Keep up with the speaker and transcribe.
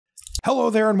Hello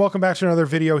there and welcome back to another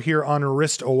video here on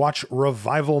Wristwatch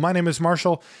Revival. My name is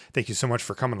Marshall. Thank you so much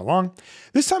for coming along.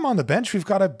 This time on the bench, we've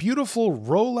got a beautiful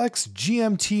Rolex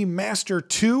GMT Master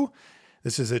II.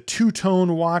 This is a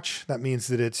two-tone watch. That means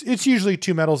that it's usually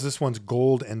two metals. This one's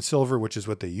gold and silver, which is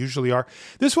what they usually are.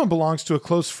 This one belongs to a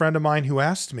close friend of mine who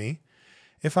asked me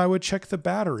if I would check the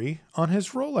battery on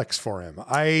his Rolex for him.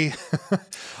 I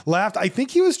laughed. I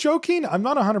think he was joking. I'm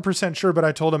not 100% sure, but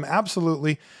I told him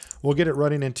absolutely. We'll get it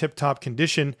running in tip-top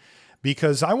condition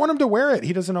because I want him to wear it.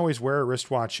 He doesn't always wear a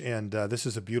wristwatch, and this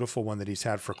is a beautiful one that he's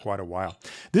had for quite a while.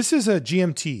 This is a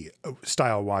GMT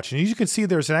style watch, and as you can see,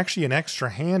 there's actually an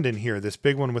extra hand in here, this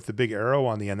big one with the big arrow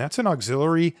on the end. That's an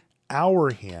auxiliary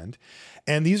hour hand,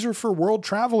 and these are for world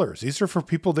travelers. These are for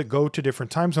people that go to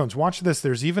different time zones. Watch this.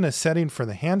 There's even a setting for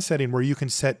the hand setting where you can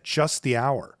set just the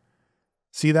hour.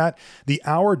 See that? The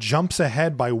hour jumps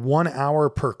ahead by 1 hour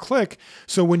per click.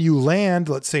 So when you land,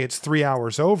 let's say it's 3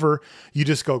 hours over, you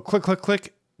just go click, click,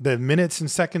 click. The minutes and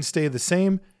seconds stay the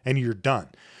same and you're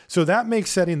done. So that makes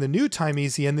setting the new time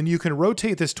easy. And then you can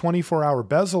rotate this 24-hour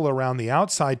bezel around the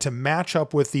outside to match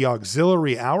up with the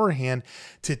auxiliary hour hand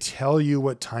to tell you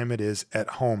what time it is at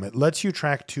home. It lets you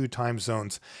track 2 time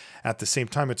zones at the same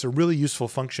time. It's a really useful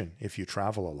function if you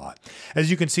travel a lot.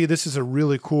 As you can see, this is a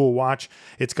really cool watch.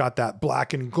 It's got that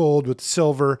black and gold with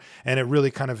silver, and it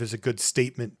really kind of is a good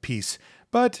statement piece.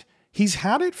 But he's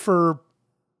had it for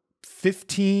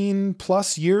 15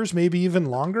 plus years, maybe even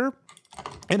longer,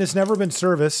 and it's never been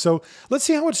serviced. So let's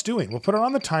see how it's doing. We'll put it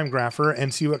on the time grapher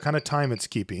and see what kind of time it's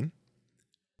keeping.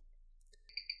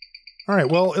 All right,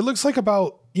 well, it looks like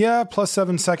about, plus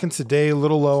 7 seconds a day, a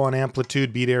little low on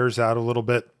amplitude, beat errors out a little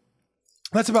bit.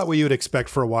 That's about what you would expect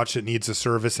for a watch that needs a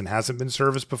service and hasn't been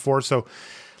serviced before. So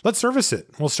let's service it.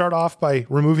 We'll start off by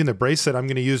removing the bracelet. I'm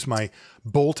going to use my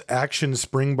bolt action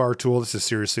spring bar tool. This is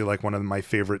seriously like one of my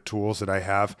favorite tools that I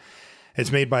have. It's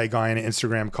made by a guy on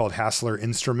Instagram called Hassler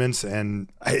Instruments.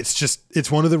 And it's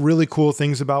one of the really cool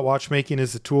things about watchmaking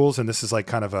is the tools. And this is like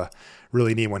kind of a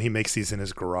really neat one. He makes these in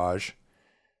his garage.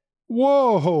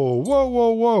 Whoa, whoa,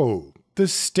 whoa, whoa. The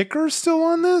sticker's still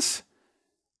on this?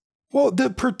 Well,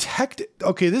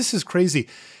 okay, this is crazy.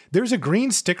 There's a green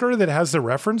sticker that has the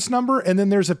reference number, and then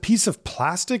there's a piece of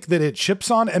plastic that it ships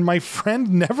on, and my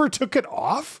friend never took it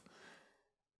off?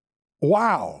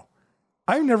 Wow.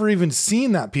 I've never even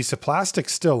seen that piece of plastic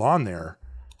still on there.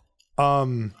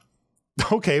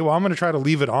 Okay, well, I'm going to try to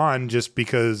leave it on just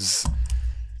because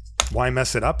why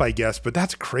mess it up, I guess, but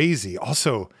that's crazy.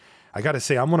 Also, I got to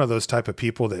say, I'm one of those type of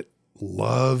people that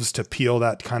loves to peel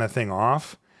that kind of thing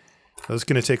off. So it's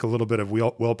going to take a little bit of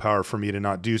willpower for me to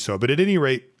not do so. But at any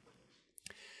rate,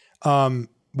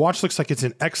 watch looks like it's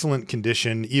in excellent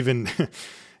condition, even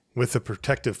with the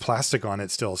protective plastic on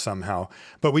it still somehow.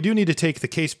 But we do need to take the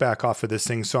case back off of this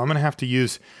thing. So I'm going to have to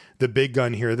use the big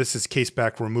gun here. This is case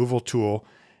back removal tool.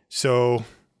 So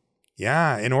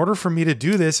yeah, in order for me to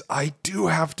do this, I do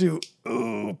have to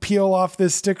peel off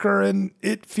this sticker, and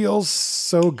it feels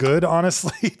so good,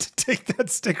 honestly, to take that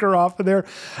sticker off of there.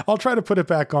 I'll try to put it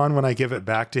back on when I give it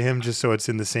back to him, just so it's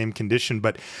in the same condition.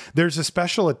 But there's a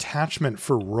special attachment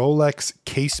for Rolex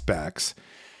case backs.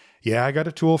 Yeah, I got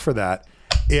a tool for that.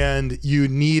 And you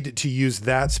need to use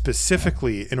that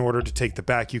specifically in order to take the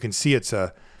back. You can see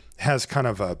has kind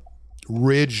of a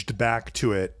ridged back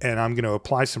to it, and I'm going to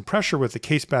apply some pressure with the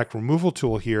case back removal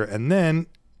tool here, and then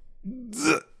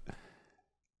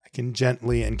I can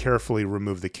gently and carefully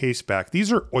remove the case back.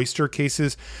 These are oyster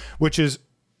cases, which is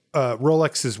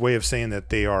Rolex's way of saying that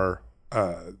they are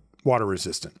water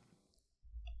resistant.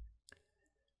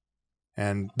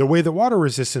 And the way the water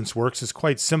resistance works is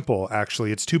quite simple,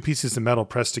 actually. It's 2 pieces of metal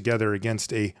pressed together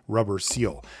against a rubber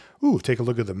seal. Ooh, take a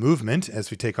look at the movement as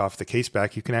we take off the case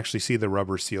back. You can actually see the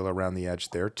rubber seal around the edge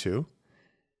there too.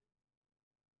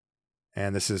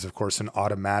 And this is, of course, an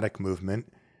automatic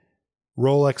movement.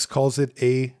 Rolex calls it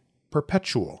a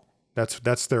perpetual.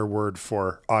 That's their word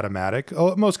for automatic.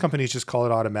 Oh, most companies just call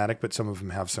it automatic, but some of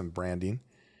them have some branding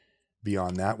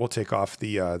beyond that. We'll take off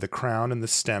the crown and the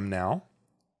stem now.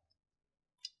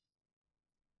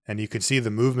 And you can see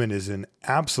the movement is in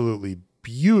absolutely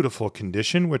beautiful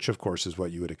condition, which of course is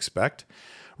what you would expect.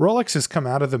 Rolex has come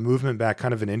out of the movement back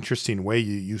kind of an interesting way.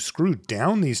 You screw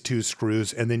down these 2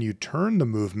 screws and then you turn the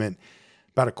movement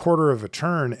about a quarter of a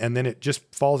turn, and then it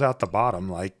just falls out the bottom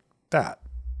like that.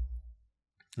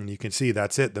 And you can see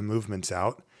that's it. The movement's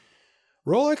out.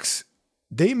 Rolex,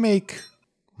 they make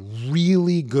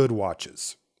really good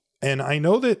watches. And I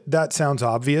know that sounds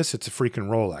obvious. It's a freaking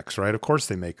Rolex, right? Of course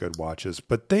they make good watches,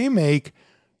 but they make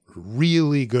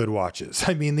really good watches.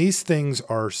 I mean, these things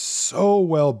are so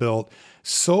well built,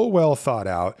 so well thought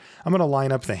out. I'm going to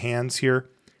line up the hands here.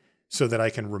 so that I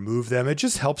can remove them. It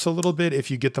just helps a little bit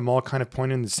if you get them all kind of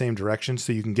pointed in the same direction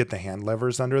so you can get the hand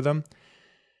levers under them.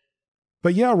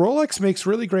 But yeah, Rolex makes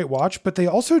really great watch, but they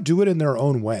also do it in their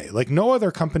own way. Like no other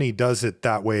company does it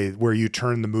that way where you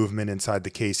turn the movement inside the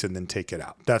case and then take it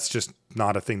out. That's just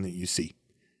not a thing that you see.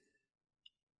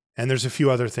 And there's a few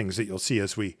other things that you'll see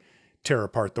as we tear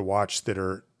apart the watch that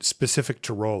are specific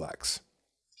to Rolex.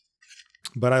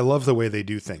 But I love the way they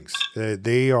do things.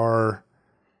 They're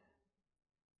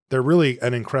really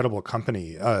an incredible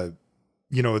company.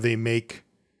 You know, they make,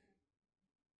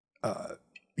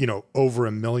 you know, over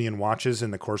 1 million watches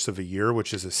in the course of a year,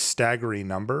 which is a staggering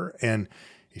number. And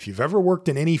if you've ever worked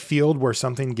in any field where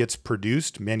something gets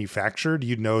produced, manufactured,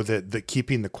 you'd know that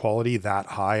keeping the quality that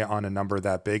high on a number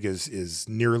that big is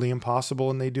nearly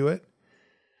impossible, and they do it.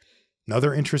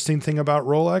 Another interesting thing about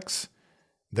Rolex,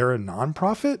 they're a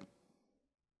nonprofit.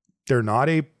 They're not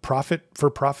a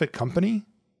profit-for-profit company,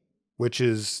 which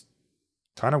is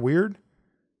kind of weird.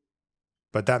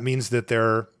 But that means that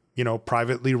they're, you know,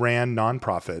 privately ran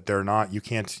nonprofit. They're not, you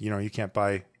can't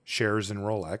buy shares in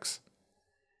Rolex.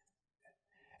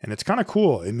 And it's kind of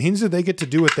cool. It means that they get to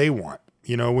do what they want.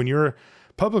 You know, when you're a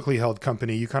publicly held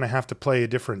company, you kind of have to play a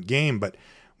different game. But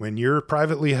when you're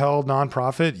privately held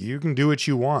nonprofit, you can do what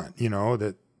you want. You know,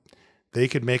 that they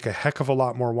could make a heck of a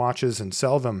lot more watches and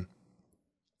sell them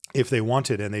if they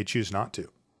wanted, and they choose not to.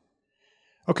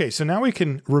 Okay, so now we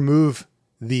can remove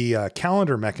the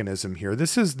calendar mechanism here.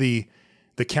 This is the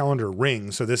calendar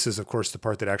ring. So this is, of course, the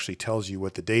part that actually tells you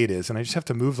what the date is. And I just have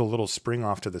to move the little spring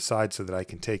off to the side so that I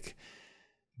can take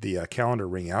the calendar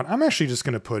ring out. I'm actually just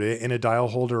going to put it in a dial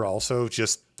holder also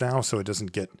just now so it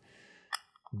doesn't get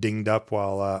dinged up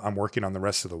while I'm working on the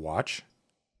rest of the watch.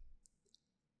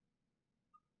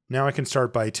 Now I can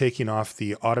start by taking off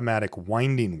the automatic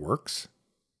winding works.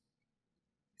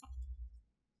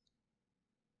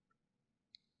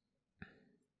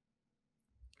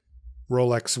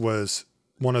 Rolex was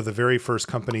one of the very first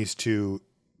companies to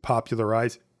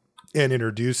popularize and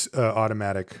introduce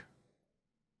automatic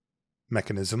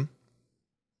mechanism.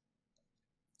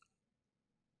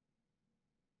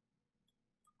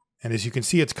 And as you can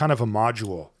see, it's kind of a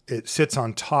module. It sits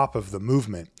on top of the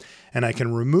movement, and I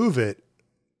can remove it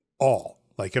all.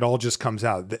 Like it all just comes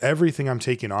out. Everything I'm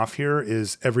taking off here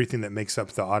is everything that makes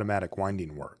up the automatic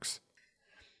winding works.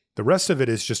 The rest of it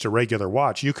is just a regular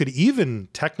watch. You could even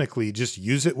technically just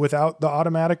use it without the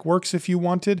automatic works if you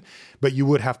wanted, but you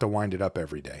would have to wind it up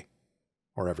every day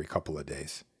or every couple of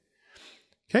days.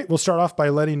 Okay, we'll start off by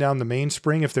letting down the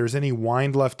mainspring. If there's any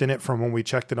wind left in it from when we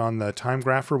checked it on the time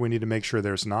grapher, we need to make sure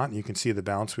there's not. And you can see the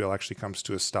balance wheel actually comes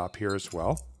to a stop here as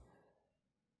well.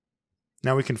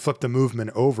 Now we can flip the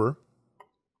movement over,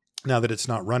 now that it's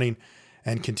not running,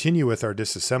 and continue with our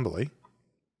disassembly.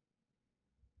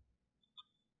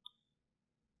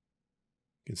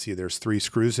 You can see there's 3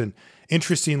 screws, and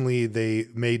interestingly, they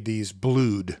made these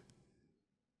blued,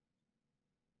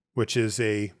 which is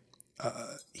a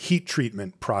heat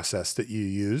treatment process that you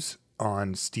use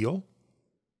on steel.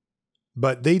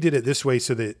 But they did it this way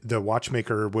so that the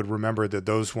watchmaker would remember that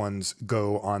those ones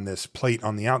go on this plate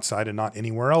on the outside and not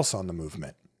anywhere else on the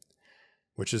movement,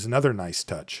 which is another nice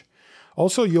touch.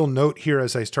 Also, you'll note here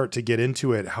as I start to get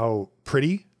into it how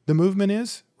pretty the movement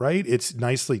is, right? It's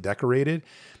nicely decorated.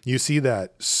 You see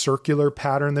that circular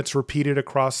pattern that's repeated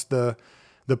across the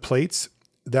plates.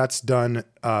 That's done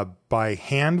by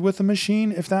hand with a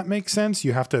machine, if that makes sense.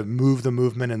 You have to move the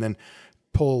movement and then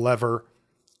pull a lever,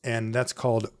 and that's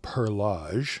called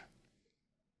perlage.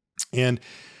 And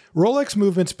Rolex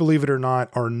movements, believe it or not,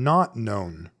 are not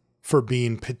known for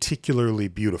being particularly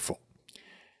beautiful.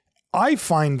 I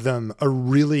find them a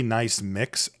really nice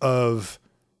mix of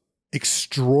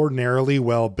extraordinarily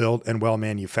well built and well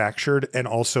manufactured and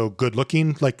also good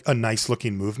looking, like a nice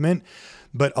looking movement.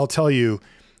 But I'll tell you,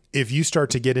 if you start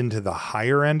to get into the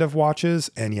higher end of watches,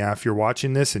 and yeah, if you're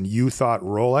watching this and you thought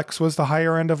Rolex was the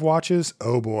higher end of watches,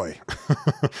 oh boy,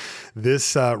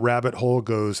 this rabbit hole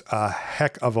goes a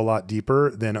heck of a lot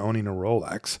deeper than owning a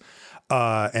Rolex.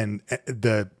 And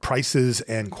the prices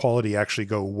and quality actually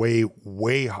go way,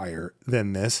 way higher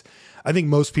than this. I think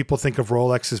most people think of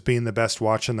Rolex as being the best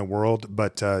watch in the world,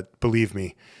 but believe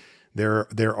me, there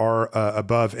are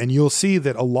above. And you'll see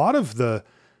that a lot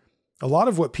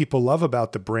of what people love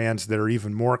about the brands that are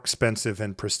even more expensive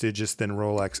and prestigious than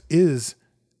Rolex is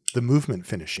the movement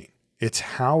finishing. It's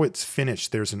how it's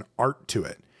finished. There's an art to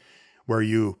it where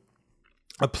you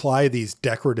apply these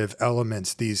decorative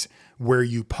elements, these where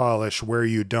you polish, where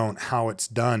you don't, how it's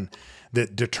done,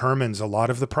 that determines a lot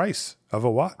of the price of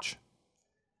a watch.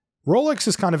 Rolex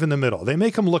is kind of in the middle. They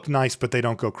make them look nice, but they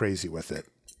don't go crazy with it.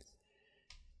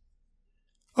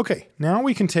 Okay, now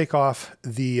we can take off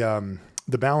the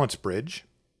balance bridge.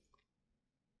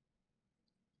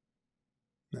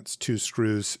 That's 2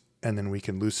 screws, and then we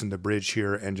can loosen the bridge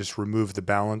here and just remove the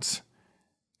balance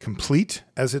complete,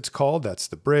 as it's called. That's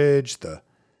the bridge, the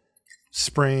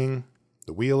spring,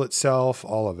 the wheel itself,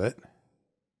 all of it.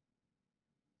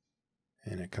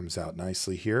 And it comes out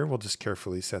nicely here. We'll just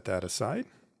carefully set that aside.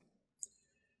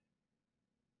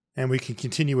 And we can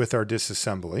continue with our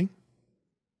disassembly.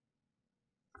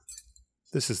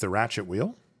 This is the ratchet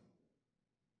wheel.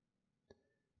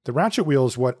 The ratchet wheel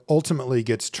is what ultimately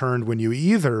gets turned when you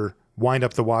either wind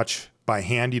up the watch by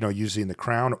hand, using the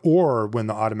crown, or when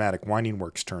the automatic winding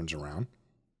works turns around.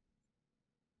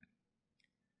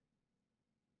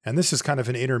 And this is kind of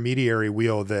an intermediary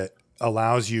wheel that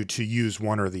allows you to use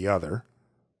one or the other.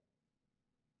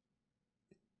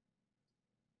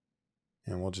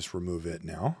 And we'll just remove it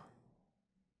now.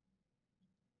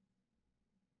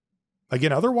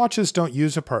 Again, other watches don't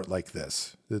use a part like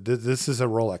this. This is a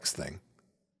Rolex thing.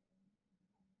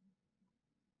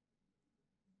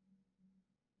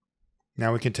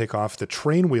 Now we can take off the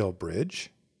train wheel bridge.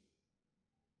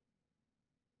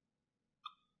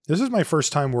 This is my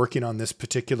first time working on this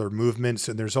particular movement,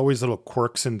 so there's always little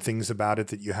quirks and things about it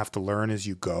that you have to learn as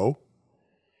you go.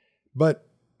 But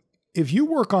if you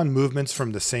work on movements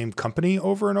from the same company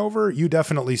over and over, you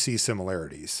definitely see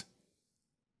similarities.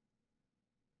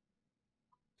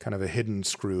 Kind of a hidden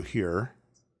screw here.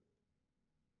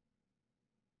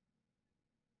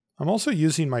 I'm also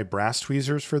using my brass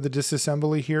tweezers for the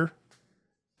disassembly here.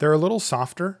 They're a little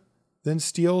softer than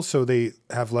steel, so they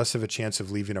have less of a chance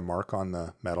of leaving a mark on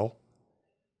the metal.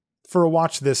 For a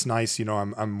watch this nice,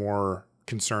 I'm more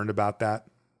concerned about that.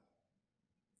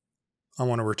 I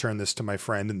want to return this to my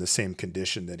friend in the same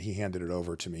condition that he handed it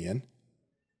over to me in.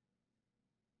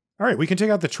 All right, we can take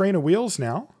out the train of wheels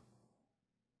now.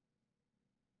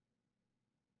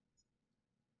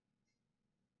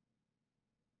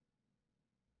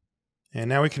 And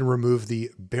now we can remove the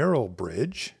barrel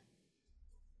bridge,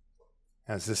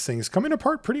 as this thing's coming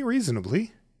apart pretty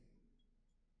reasonably.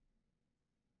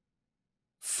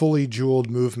 Fully jeweled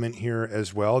movement here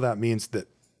as well. That means that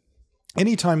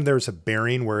anytime there's a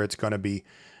bearing where it's going to be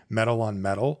metal on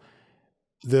metal,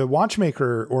 the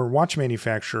watchmaker or watch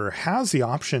manufacturer has the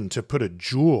option to put a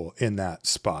jewel in that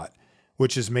spot,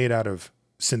 which is made out of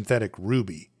synthetic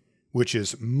ruby, which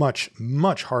is much,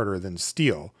 much harder than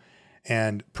steel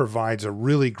and provides a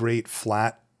really great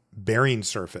flat bearing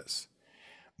surface.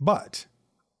 But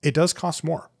it does cost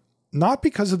more. Not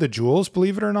because of the jewels,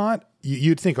 believe it or not.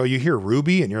 You'd think, oh, you hear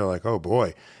ruby and you're like, oh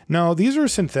boy. No, these are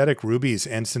synthetic rubies,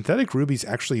 and synthetic rubies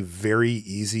actually very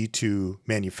easy to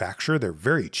manufacture. They're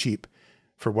very cheap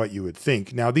for what you would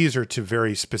think. Now, these are to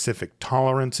very specific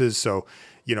tolerances. So,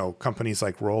 companies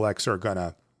like Rolex are going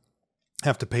to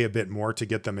have to pay a bit more to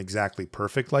get them exactly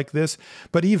perfect like this.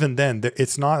 But even then,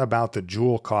 it's not about the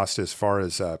jewel cost as far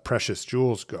as precious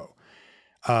jewels go.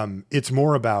 It's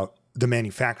more about the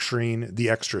manufacturing, the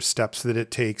extra steps that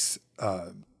it takes,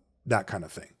 that kind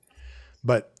of thing.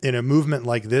 But in a movement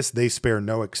like this, they spare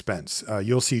no expense.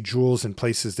 You'll see jewels in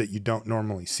places that you don't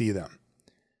normally see them.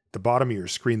 The bottom of your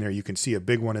screen there, you can see a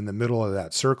big one in the middle of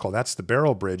that circle. That's the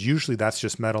barrel bridge. Usually that's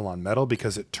just metal on metal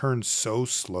because it turns so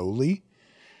slowly.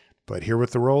 But here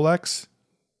with the Rolex,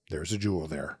 there's a jewel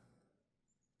there.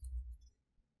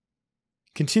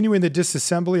 Continuing the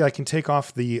disassembly, I can take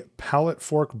off the pallet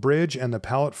fork bridge and the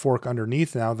pallet fork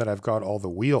underneath now that I've got all the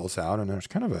wheels out. And there's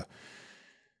kind of a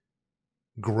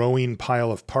growing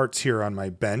pile of parts here on my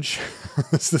bench.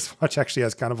 This watch actually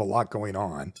has kind of a lot going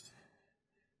on.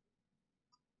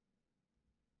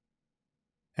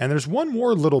 And there's one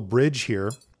more little bridge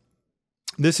here.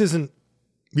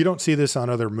 You don't see this on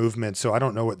other movements, so I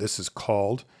don't know what this is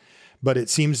called, but it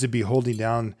seems to be holding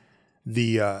down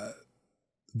the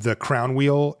crown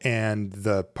wheel and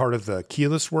the part of the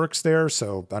keyless works there.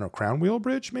 So I don't know, crown wheel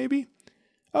bridge maybe?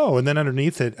 Oh, and then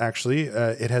underneath it, actually,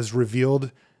 it has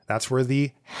revealed that's where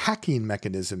the hacking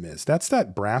mechanism is. That's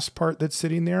that brass part that's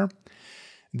sitting there.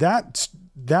 That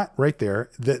right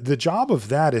there, the job of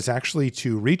that is actually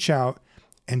to reach out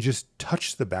and just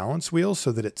touch the balance wheel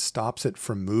so that it stops it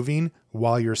from moving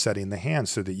while you're setting the hand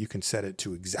so that you can set it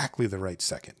to exactly the right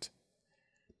second.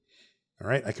 All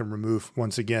right, I can remove,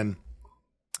 once again,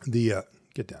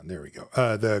 get down, there we go,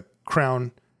 the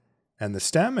crown and the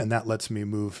stem, and that lets me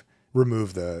remove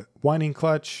the winding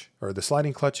clutch, or the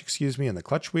sliding clutch, excuse me, and the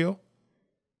clutch wheel.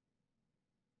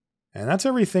 And that's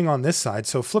everything on this side.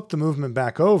 So flip the movement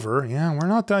back over. Yeah, we're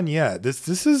not done yet.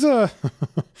 This is a...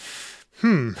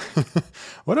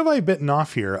 what have I bitten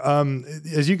off here?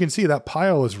 As you can see, that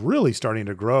pile is really starting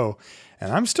to grow.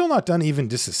 And I'm still not done even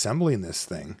disassembling this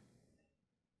thing.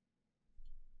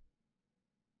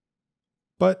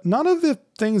 But none of the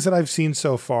things that I've seen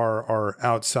so far are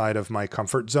outside of my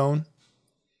comfort zone.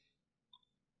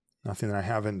 Nothing that I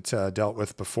haven't dealt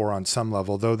with before on some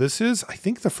level, though this is, I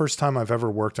think, the first time I've ever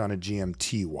worked on a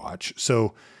GMT watch.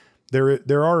 So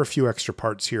there are a few extra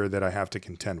parts here that I have to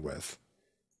contend with.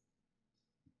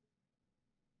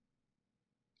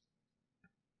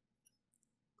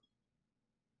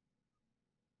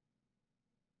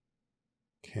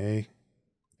 Okay,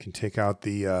 can take out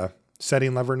the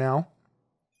setting lever now.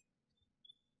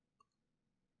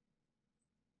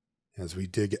 As we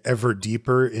dig ever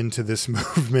deeper into this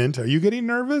movement. Are you getting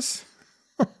nervous?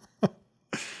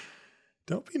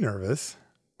 Don't be nervous.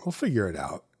 We'll figure it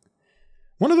out.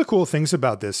 One of the cool things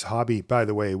about this hobby, by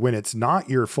the way, when it's not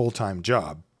your full-time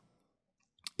job,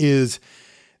 is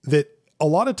that a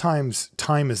lot of times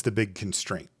time is the big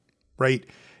constraint, right?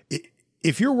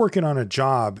 If you're working on a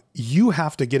job, you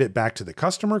have to get it back to the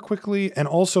customer quickly. And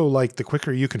also, like, the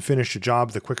quicker you can finish a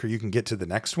job, the quicker you can get to the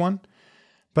next one.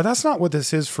 But that's not what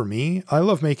this is for me. I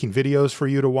love making videos for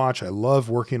you to watch. I love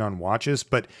working on watches,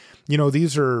 but you know,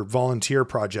 these are volunteer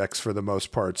projects for the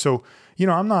most part. So, you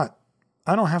know,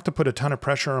 I don't have to put a ton of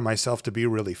pressure on myself to be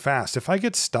really fast. If I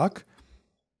get stuck,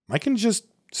 I can just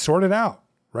sort it out,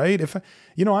 right? If,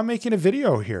 you know, I'm making a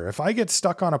video here. If I get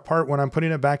stuck on a part when I'm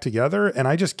putting it back together and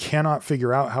I just cannot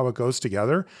figure out how it goes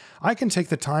together, I can take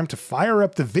the time to fire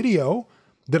up the video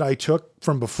that I took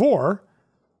from before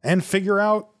and figure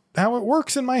out how it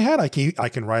works in my head. I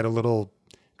can write a little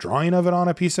drawing of it on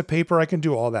a piece of paper. I can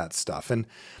do all that stuff. And,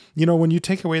 you know, when you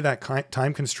take away that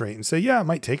time constraint and say, yeah, it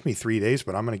might take me 3 days,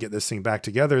 but I'm going to get this thing back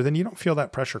together, then you don't feel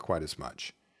that pressure quite as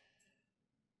much.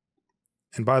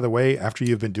 And by the way, after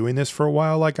you've been doing this for a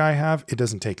while, like I have, it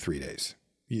doesn't take 3 days.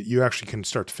 You actually can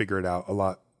start to figure it out a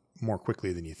lot more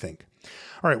quickly than you think.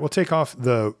 All right, we'll take off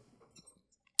the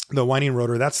winding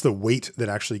rotor. That's the weight that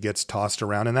actually gets tossed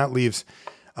around, and that leaves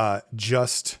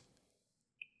just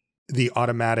the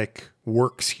automatic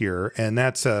works here. And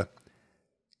that's a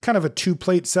kind of a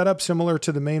 2-plate setup, similar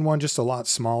to the main one, just a lot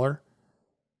smaller.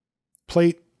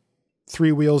 Plate,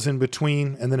 3 wheels in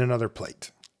between, and then another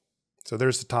plate. So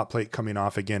there's the top plate coming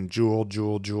off again, jeweled,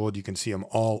 jeweled, jeweled. You can see them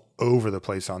all over the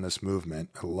place on this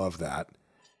movement. I love that.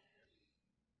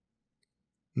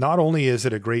 Not only is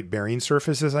it a great bearing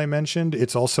surface, as I mentioned,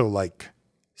 it's also like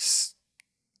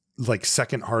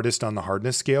second hardest on the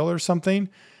hardness scale or something.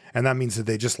 And that means that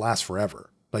they just last forever.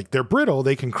 Like, they're brittle,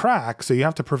 they can crack, so you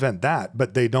have to prevent that,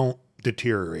 but they don't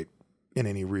deteriorate in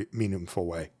any meaningful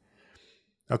way.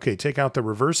 Okay, take out the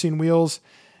reversing wheels,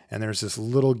 and there's this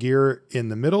little gear in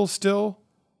the middle still.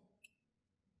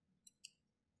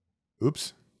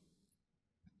 Oops.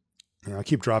 And I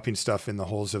keep dropping stuff in the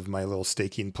holes of my little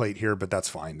staking plate here, but that's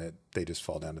fine. They just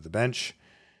fall down to the bench,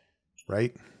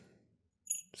 right?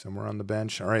 Somewhere on the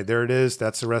bench. All right, there it is.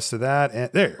 That's the rest of that.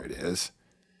 And there it is.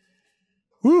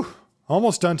 Whew.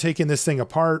 Almost done taking this thing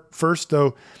apart. First,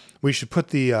 though, we should put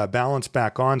the balance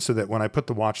back on so that when I put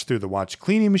the watch through the watch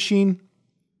cleaning machine,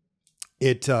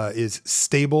 it is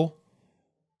stable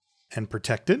and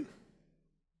protected.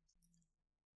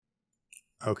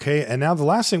 Okay, and now the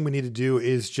last thing we need to do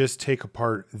is just take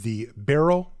apart the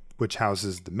barrel, which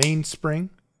houses the mainspring.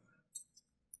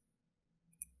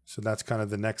 So that's kind of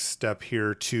the next step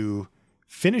here to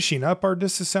finishing up our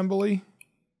disassembly.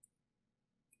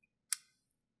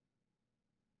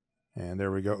 And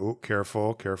there we go. Oh,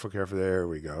 careful, careful, careful. There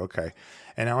we go. Okay.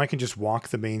 And now I can just walk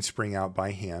the mainspring out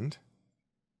by hand.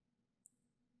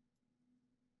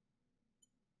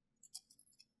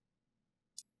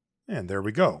 And there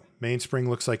we go. Mainspring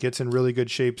looks like it's in really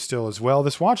good shape still as well.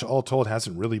 This watch, all told,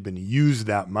 hasn't really been used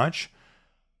that much.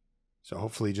 So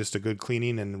hopefully just a good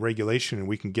cleaning and regulation, and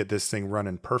we can get this thing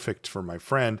running perfect for my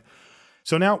friend.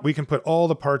 So now we can put all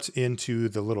the parts into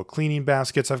the little cleaning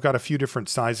baskets. I've got a few different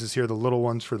sizes here, the little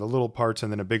ones for the little parts,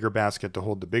 and then a bigger basket to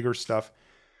hold the bigger stuff,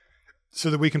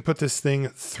 so that we can put this thing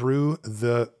through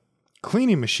the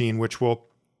cleaning machine, which will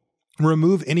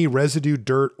remove any residue,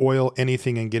 dirt, oil,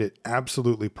 anything, and get it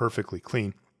absolutely perfectly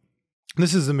clean.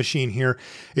 This is the machine here.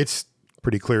 It's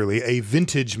pretty clearly a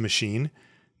vintage machine.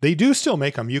 They do still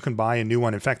make them. You can buy a new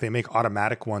one. In fact, they make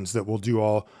automatic ones that will do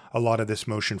a lot of this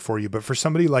motion for you. But for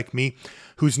somebody like me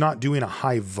who's not doing a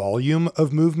high volume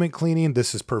of movement cleaning,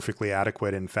 this is perfectly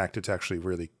adequate. In fact, it's actually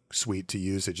really sweet to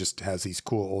use. It just has these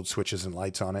cool old switches and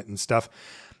lights on it and stuff.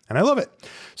 And I love it.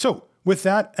 So with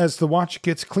that, as the watch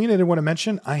gets clean, I did want to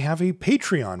mention I have a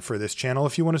Patreon for this channel.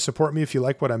 If you want to support me, if you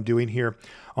like what I'm doing here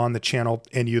on the channel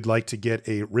and you'd like to get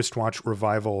a wristwatch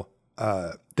revival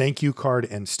thank you card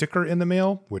and sticker in the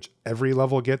mail, which every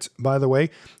level gets, by the way.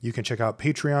 You can check out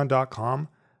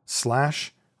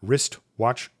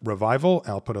patreon.com/wristwatchrevival.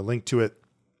 I'll put a link to it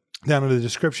down in the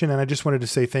description. And I just wanted to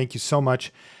say thank you so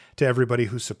much to everybody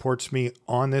who supports me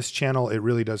on this channel. It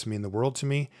really does mean the world to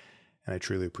me, and I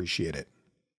truly appreciate it.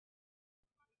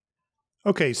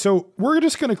 Okay, so we're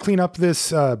just going to clean up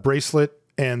this bracelet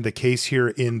and the case here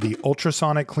in the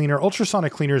ultrasonic cleaner.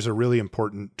 Ultrasonic cleaner is a really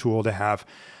important tool to have.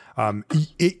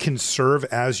 It can serve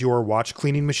as your watch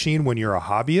cleaning machine when you're a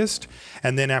hobbyist.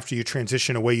 And then after you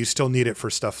transition away, you still need it for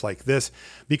stuff like this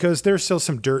because there's still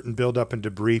some dirt and buildup and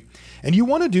debris. And you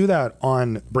want to do that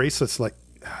on bracelets like,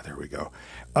 there we go.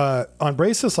 On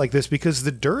bracelets like this, because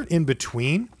the dirt in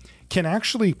between can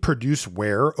actually produce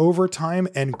wear over time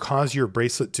and cause your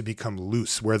bracelet to become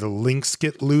loose, where the links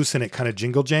get loose and it kind of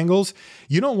jingle jangles.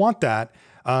 You don't want that.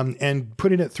 And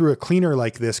putting it through a cleaner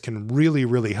like this can really,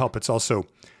 really help. It's also,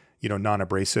 you know,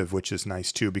 non-abrasive, which is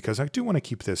nice too, because I do want to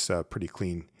keep this pretty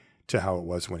clean to how it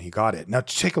was when he got it. Now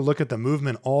take a look at the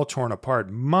movement all torn apart.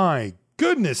 My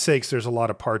goodness sakes, there's a lot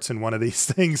of parts in one of these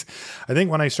things. I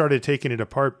think when I started taking it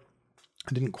apart,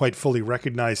 I didn't quite fully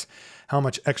recognize how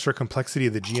much extra complexity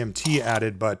the GMT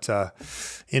added, but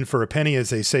in for a penny, as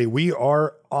they say. We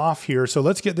are off here. So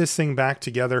let's get this thing back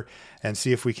together and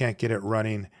see if we can't get it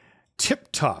running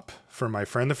tip-top for my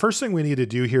friend. The first thing we need to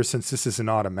do here, since this is an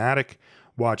automatic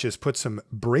watch, is put some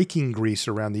braking grease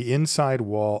around the inside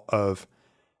wall of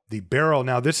the barrel.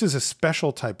 Now, this is a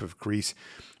special type of grease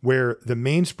where the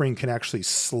mainspring can actually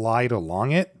slide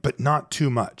along it, but not too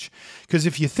much. Because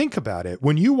if you think about it,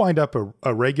 when you wind up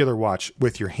a regular watch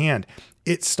with your hand,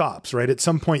 it stops, right? At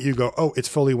some point you go, oh, it's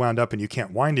fully wound up and you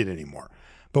can't wind it anymore.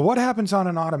 But what happens on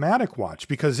an automatic watch?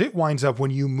 Because it winds up when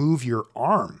you move your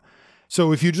arm.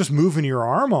 So if you're just moving your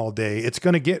arm all day, it's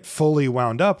going to get fully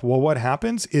wound up. Well, what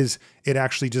happens is it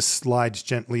actually just slides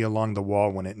gently along the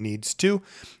wall when it needs to.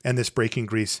 And this braking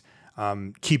grease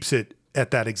keeps it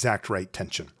at that exact right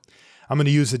tension. I'm going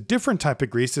to use a different type of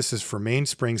grease. This is for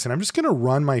mainsprings, and I'm just going to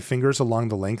run my fingers along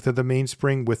the length of the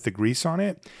mainspring with the grease on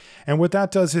it. And what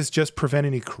that does is just prevent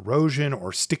any corrosion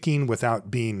or sticking without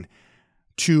being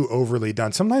too overly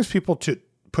done. Sometimes people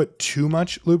put too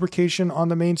much lubrication on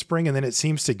the mainspring, and then it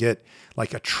seems to get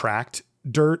like attract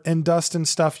dirt and dust and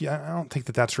stuff. Yeah, I don't think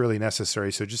that that's really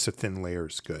necessary. So just a thin layer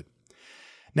is good.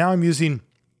 Now I'm using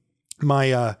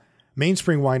my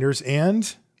mainspring winders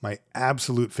and my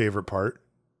absolute favorite part.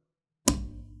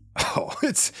 Oh,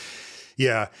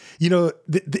 yeah. You know,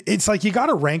 it's like you got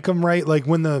to rank them right. Like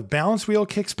when the balance wheel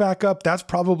kicks back up, that's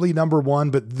probably number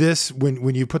one. But this,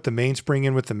 when you put the mainspring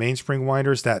in with the mainspring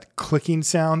winders, that clicking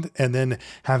sound, and then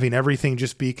having everything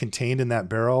just be contained in that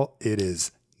barrel, it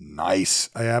is nice.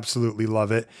 I absolutely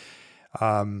love it.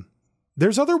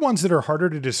 There's other ones that are harder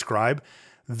to describe.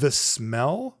 The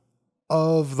smell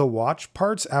of the watch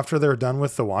parts after they're done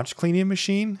with the watch cleaning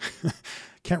machine.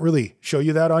 Can't really show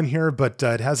you that on here, but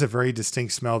it has a very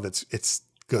distinct smell. It's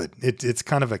good. It's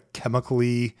kind of a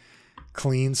chemically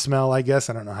clean smell, I guess.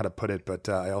 I don't know how to put it, but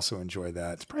I also enjoy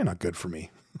that. It's probably not good for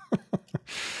me.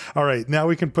 All right, now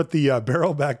we can put the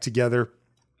barrel back together.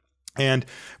 And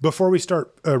before we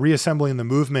start reassembling the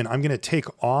movement, I'm going to take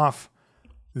off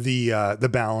the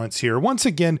balance here. Once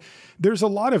again, there's a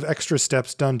lot of extra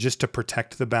steps done just to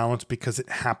protect the balance because it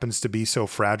happens to be so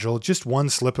fragile. Just one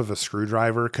slip of a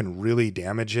screwdriver can really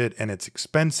damage it, and it's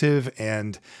expensive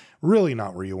and really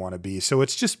not where you want to be. So it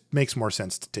just makes more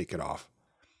sense to take it off.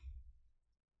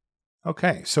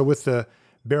 Okay, so with the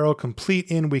barrel complete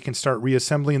in, we can start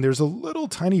reassembling. There's a little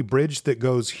tiny bridge that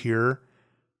goes here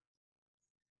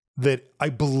that I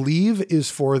believe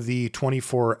is for the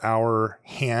 24-hour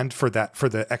hand, for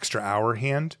the extra hour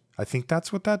hand. I think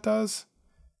that's what that does.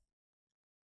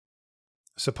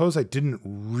 Suppose I didn't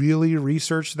really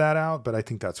research that out, but I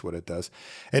think that's what it does.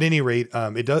 At any rate,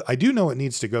 it does. I do know it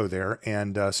needs to go there,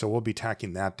 and so we'll be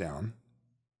tacking that down.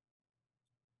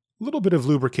 A little bit of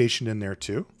lubrication in there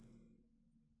too.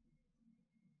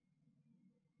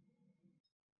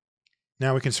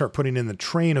 Now we can start putting in the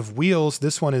train of wheels.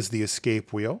 This one is the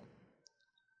escape wheel.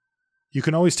 You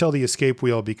can always tell the escape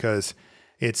wheel because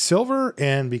it's silver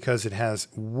and because it has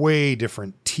way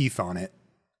different teeth on it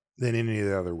than any of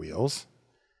the other wheels.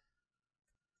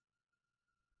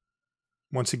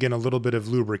 Once again, a little bit of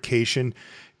lubrication.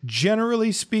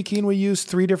 Generally speaking, we use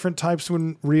 3 different types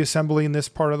when reassembling this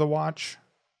part of the watch.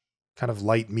 Kind of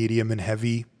light, medium, and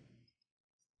heavy.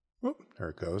 Oh, there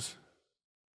it goes.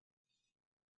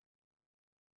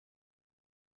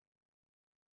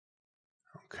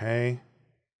 Okay.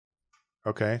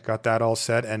 Okay, got that all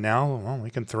set. And now, well, we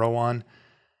can throw on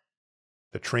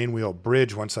the train wheel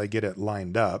bridge once I get it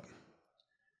lined up.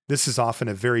 this is often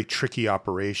a very tricky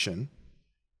operation.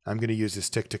 I'm going to use this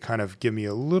stick to kind of give me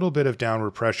a little bit of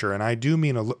downward pressure. And I do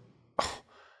mean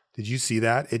did you see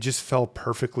that? It just fell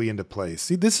perfectly into place.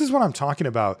 See, this is what I'm talking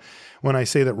about when I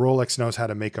say that Rolex knows how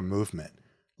to make a movement.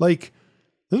 Like,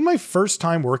 this is my first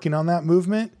time working on that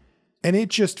movement, and it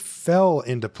just fell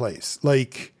into place.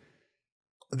 Like,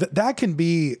 that can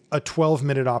be a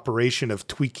 12-minute operation of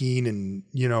tweaking and,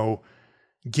 you know,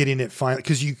 getting it fine.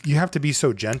 Because you have to be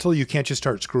so gentle. You can't just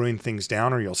start screwing things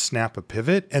down or you'll snap a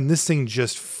pivot. And this thing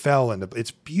just fell into,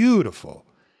 it's beautiful.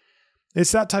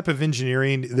 It's that type of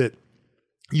engineering that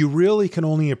you really can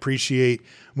only appreciate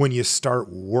when you start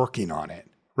working on it,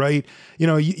 right? You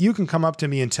know, you can come up to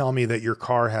me and tell me that your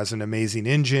car has an amazing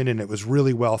engine and it was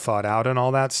really well thought out and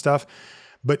all that stuff.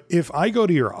 But if I go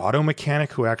to your auto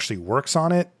mechanic who actually works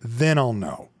on it, then I'll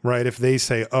know, right? If they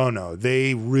say, oh no,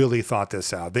 they really thought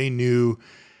this out. They knew,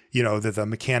 you know, that the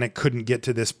mechanic couldn't get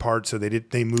to this part, so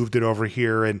they moved it over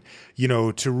here, and, you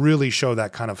know, to really show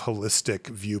that kind of holistic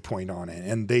viewpoint on it.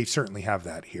 And they certainly have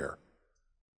that here.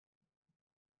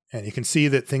 And you can see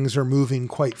that things are moving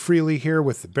quite freely here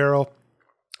with the barrel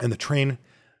and the train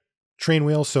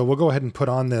wheel. So we'll go ahead and put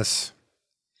on this.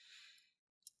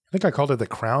 I think I called it the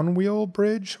crown wheel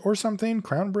bridge or something.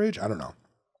 Crown bridge? I don't know.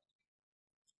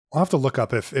 I'll have to look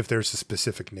up if there's a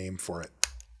specific name for it.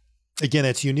 Again,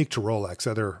 it's unique to Rolex.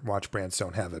 Other watch brands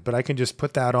don't have it, but I can just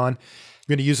put that on. I'm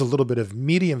going to use a little bit of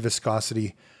medium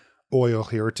viscosity oil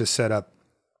here to set up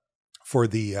for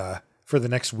the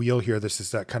next wheel here. This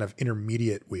is that kind of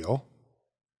intermediate wheel.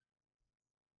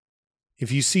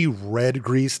 If you see red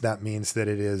grease, that means that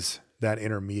it is that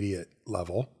intermediate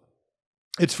level.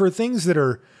 It's for things that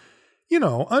are, you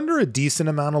know, under a decent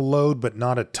amount of load, but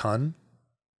not a ton.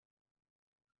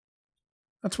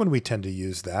 That's when we tend to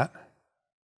use that.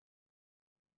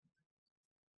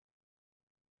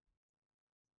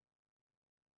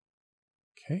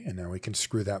 Okay, and now we can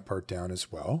screw that part down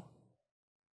as well.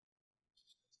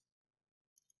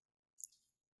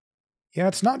 Yeah,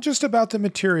 it's not just about the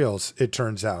materials, it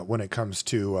turns out, when it comes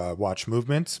to watch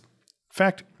movements. In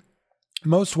fact,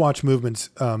 most watch movements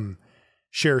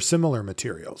share similar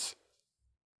materials.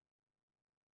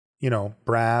 You know,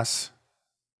 brass,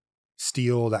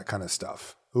 steel, that kind of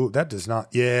stuff. Ooh, that does not,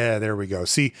 yeah, there we go.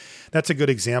 See, that's a good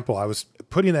example. I was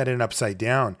putting that in upside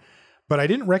down, but I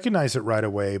didn't recognize it right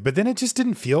away. But then it just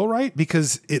didn't feel right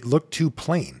because it looked too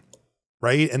plain,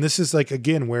 right? And this is like,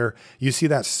 again, where you see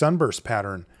that sunburst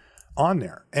pattern on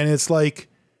there. And it's like,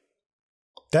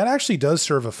 that actually does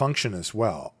serve a function as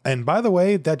well. And by the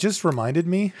way, that just reminded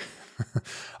me,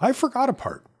 I forgot a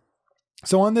part.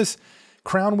 So on this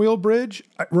crown wheel bridge,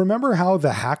 remember how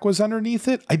the hack was underneath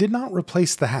it? I did not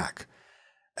replace the hack.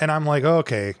 And I'm like,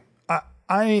 okay,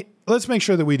 let's make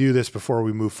sure that we do this before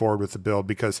we move forward with the build,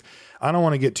 because I don't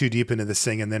want to get too deep into this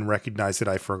thing and then recognize that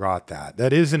I forgot that.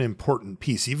 That is an important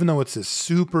piece, even though it's a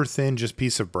super thin, just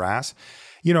piece of brass.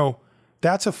 You know,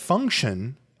 that's a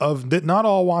function of that not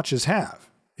all watches have.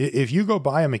 If you go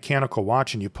buy a mechanical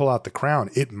watch and you pull out the crown,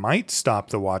 it might stop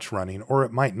the watch running or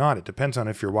it might not. It depends on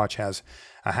if your watch has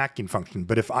a hacking function.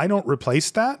 But if I don't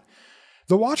replace that,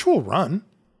 the watch will run.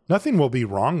 Nothing will be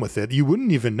wrong with it. You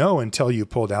wouldn't even know until you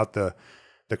pulled out the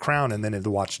crown and then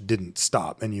the watch didn't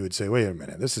stop. And you would say, wait a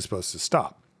minute, this is supposed to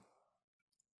stop.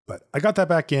 But I got that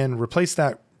back in, replaced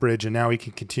that bridge, and now we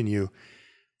can continue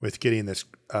with getting this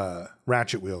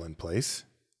ratchet wheel in place.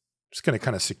 Just going to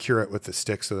kind of secure it with the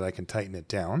stick so that I can tighten it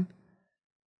down.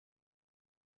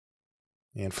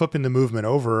 And flipping the movement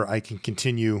over, I can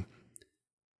continue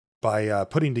by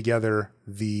putting together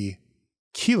the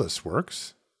keyless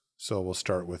works. So we'll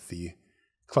start with the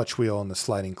clutch wheel and the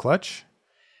sliding clutch.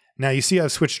 Now you see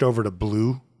I've switched over to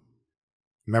blue.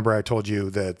 Remember I told you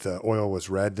that the oil was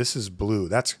red? This is blue.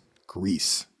 That's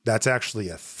grease. That's actually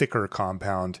a thicker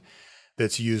compound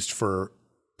that's used for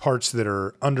parts that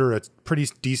are under a pretty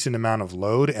decent amount of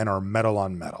load and are metal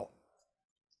on metal.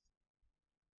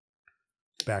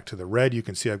 Back to the red, you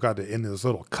can see I've got it in those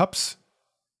little cups.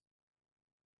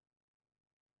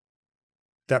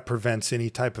 That prevents any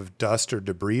type of dust or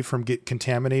debris from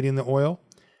contaminating the oil.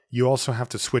 You also have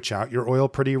to switch out your oil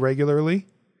pretty regularly.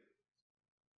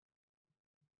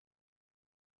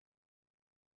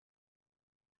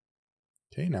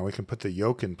 Okay, now we can put the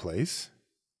yoke in place.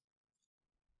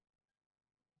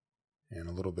 And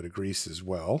a little bit of grease as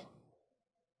well.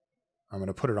 I'm going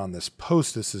to put it on this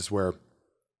post. This is where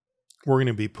we're going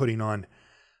to be putting on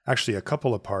actually a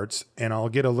couple of parts, and I'll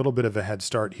get a little bit of a head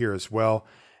start here as well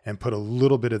and put a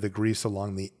little bit of the grease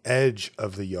along the edge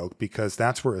of the yoke because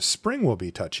that's where a spring will be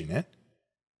touching it.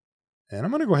 And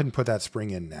I'm going to go ahead and put that spring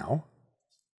in now.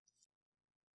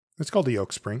 It's called the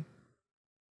yoke spring.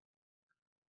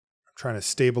 trying to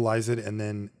stabilize it, and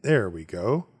then there we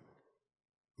go.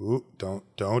 Ooh,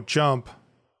 don't jump.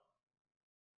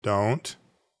 Don't.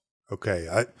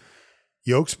 Okay,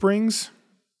 yoke springs,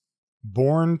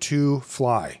 born to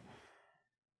fly.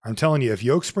 I'm telling you, if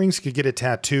yoke springs could get a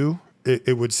tattoo,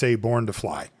 it would say born to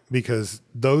fly, because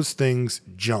those things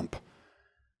jump.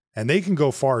 And they can go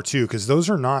far too, because those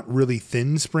are not really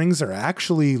thin springs. They're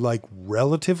actually like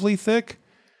relatively thick.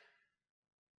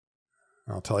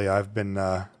 I'll tell you, I've been,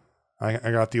 I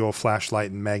got the old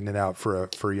flashlight and magnet out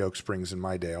for yoke springs in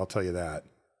my day. I'll tell you that.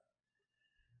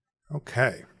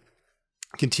 Okay.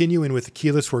 Continuing with the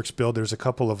keyless works build, there's a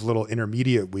couple of little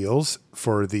intermediate wheels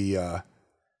for the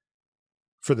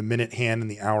minute hand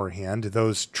and the hour hand.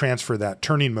 Those transfer that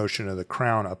turning motion of the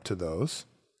crown up to those.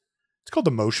 It's called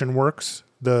the motion works,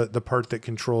 the part that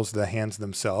controls the hands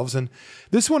themselves. And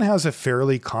this one has a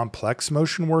fairly complex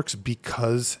motion works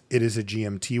because it is a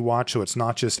GMT watch. So it's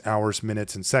not just hours,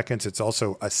 minutes, and seconds. It's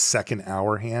also a second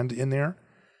hour hand in there.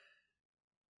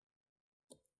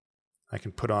 I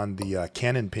can put on the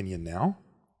cannon pinion now.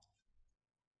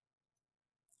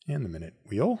 And the minute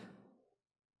wheel.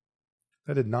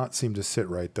 That did not seem to sit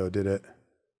right though, did it?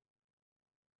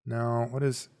 No,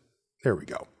 there we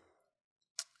go.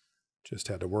 Just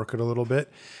had to work it a little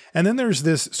bit. And then there's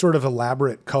this sort of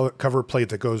elaborate cover plate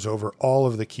that goes over all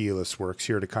of the keyless works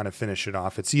here to kind of finish it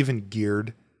off. It's even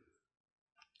geared.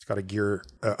 It's got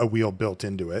a wheel built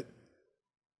into it.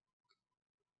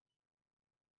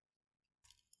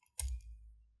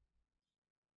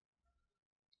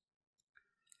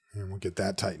 And we'll get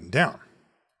that tightened down.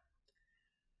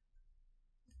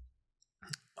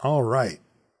 All right.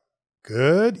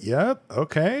 Good. Yep.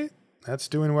 Okay. That's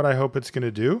doing what I hope it's going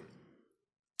to do.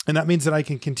 And that means that I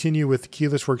can continue with the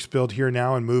keyless works build here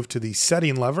now and move to the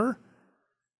setting lever.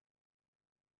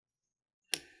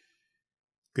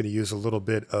 Going to use a little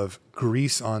bit of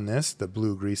grease on this, the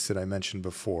blue grease that I mentioned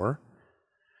before.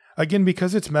 Again,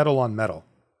 because it's metal on metal.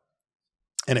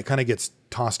 And it kind of gets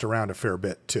tossed around a fair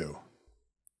bit too.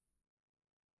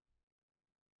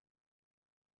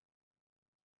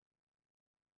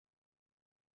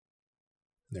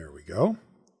 There we go.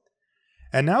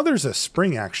 And now there's a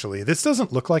spring, actually. This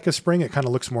doesn't look like a spring. It kind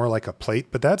of looks more like a plate,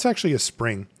 but that's actually a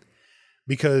spring.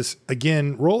 Because,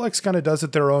 again, Rolex kind of does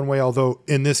it their own way, although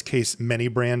in this case, many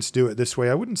brands do it this way.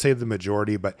 I wouldn't say the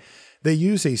majority, but they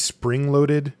use a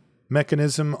spring-loaded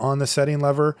mechanism on the setting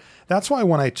lever. That's why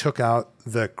when I took out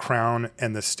the crown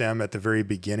and the stem at the very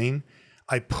beginning,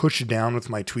 I pushed down with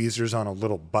my tweezers on a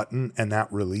little button, and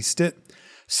that released it.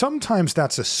 Sometimes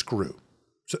that's a screw.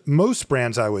 So most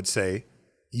brands, I would say,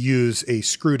 use a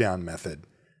screw down method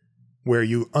where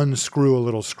you unscrew a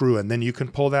little screw and then you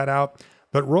can pull that out.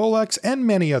 But Rolex and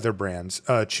many other brands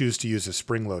choose to use a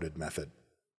spring-loaded method.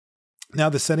 Now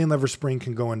the setting lever spring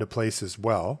can go into place as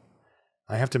well.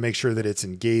 I have to make sure that it's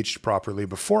engaged properly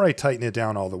before I tighten it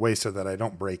down all the way so that I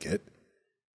don't break it.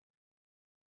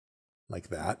 Like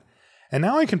that. And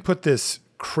now I can put this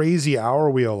crazy hour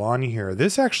wheel on here.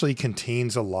 This actually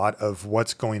contains a lot of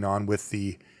what's going on with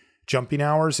the jumping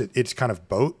hours. It's kind of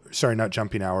not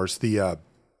jumping hours, the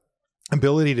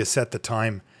ability to set the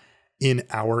time in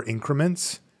hour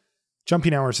increments.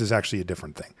 Jumping hours is actually a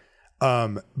different thing.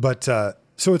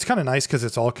 So it's kind of nice because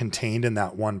it's all contained in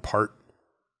that one part.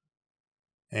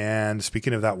 And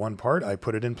speaking of that one part, I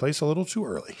put it in place a little too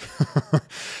early.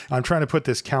 I'm trying to put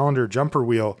this calendar jumper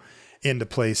wheel into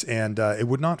place and it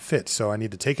would not fit. So I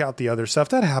need to take out the other stuff.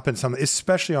 That happens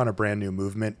especially on a brand new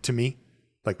movement to me,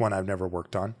 like one I've never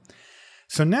worked on.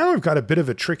 So now I've got a bit of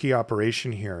a tricky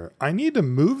operation here. I need to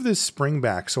move this spring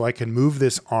back so I can move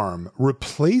this arm,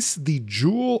 replace the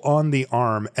jewel on the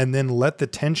arm, and then let the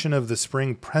tension of the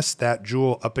spring press that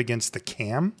jewel up against the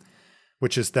cam,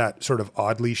 which is that sort of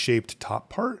oddly shaped top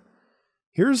part.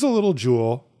 Here's a little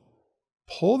jewel.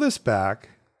 Pull this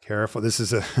back. Careful. This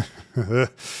is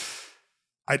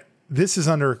this is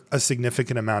under a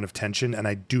significant amount of tension, and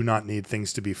I do not need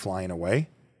things to be flying away.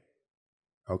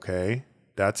 Okay,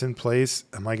 that's in place.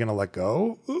 Am I going to let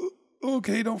go? Ooh,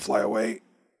 okay, don't fly away.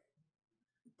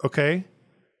 Okay.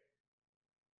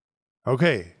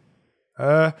 Okay.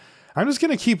 I'm just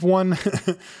going to keep one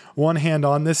hand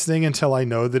on this thing until I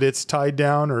know that it's tied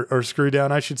down or screwed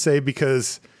down, I should say,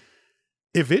 because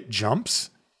if it jumps,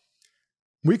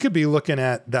 we could be looking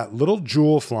at that little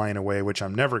jewel flying away, which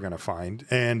I'm never going to find,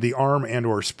 and the arm and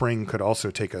or spring could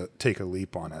also take a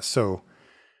leap on us. So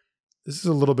this is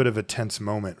a little bit of a tense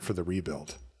moment for the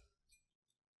rebuild.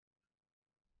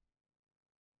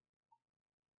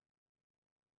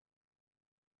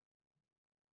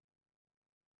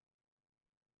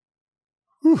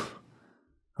 Whew.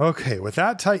 Okay, with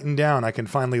that tightened down, I can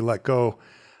finally let go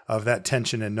of that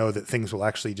tension and know that things will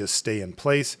actually just stay in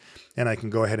place. And I can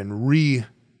go ahead and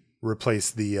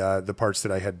replace the parts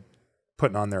that I had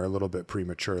put on there a little bit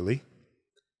prematurely.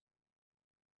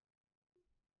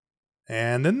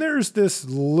 And then there's this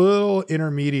little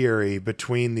intermediary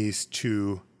between these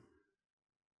two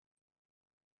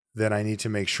that I need to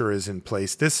make sure is in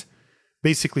place. This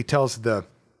basically tells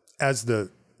as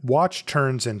the watch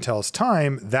turns and tells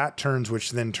time, that turns,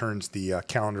 which then turns the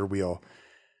calendar wheel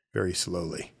very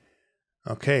slowly.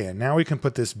 Okay, and now we can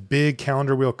put this big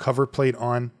calendar wheel cover plate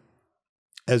on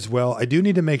as well. I do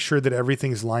need to make sure that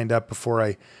everything's lined up before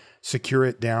I secure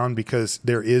it down, because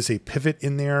there is a pivot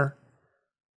in there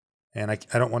and I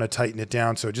don't want to tighten it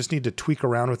down. So I just need to tweak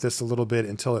around with this a little bit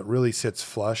until it really sits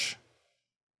flush.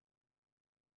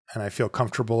 And I feel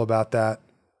comfortable about that.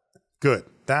 Good,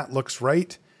 that looks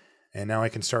right. And now I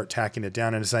can start tacking it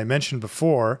down. And as I mentioned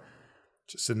before,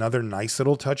 just another nice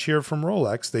little touch here from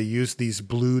Rolex. They use these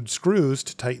blued screws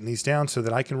to tighten these down so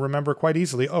that I can remember quite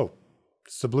easily, oh,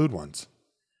 it's the blued ones.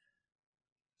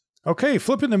 Okay,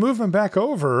 flipping the movement back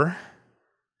over.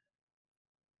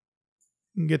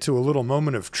 You can get to a little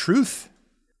moment of truth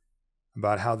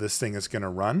about how this thing is going to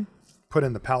run. Put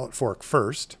in the pallet fork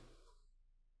first,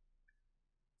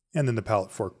 and then the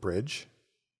pallet fork bridge.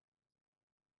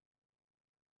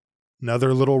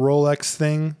 Another little Rolex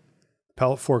thing.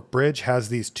 Pallet fork bridge has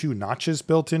these two notches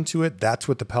built into it. That's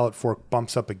what the pallet fork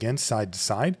bumps up against side to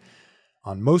side.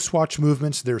 On most watch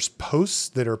movements, there's posts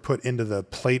that are put into the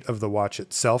plate of the watch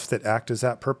itself that act as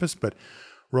that purpose, but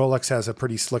Rolex has a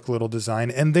pretty slick little design,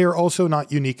 and they're also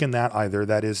not unique in that either.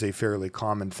 That is a fairly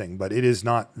common thing, but it is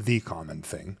not the common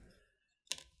thing.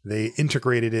 They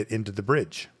integrated it into the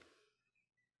bridge.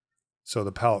 So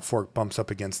the pallet fork bumps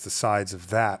up against the sides of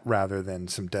that rather than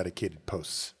some dedicated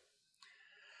posts.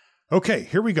 Okay,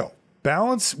 here we go.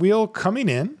 Balance wheel coming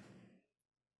in.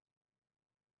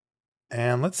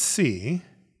 And let's see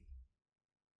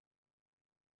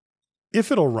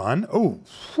if it'll run. Oh,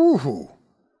 whoo,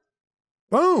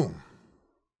 boom.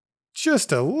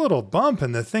 Just a little bump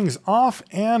and the thing's off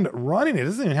and running. It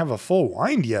doesn't even have a full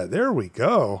wind yet. There we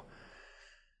go.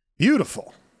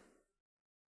 Beautiful.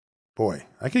 Boy,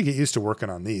 I could get used to working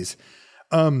on these.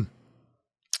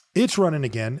 It's running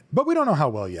again, but we don't know how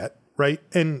well yet, right?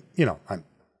 And, you know, I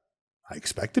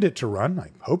expected it to run.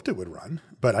 I hoped it would run,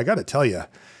 but I got to tell you,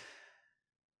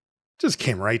 just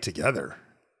came right together.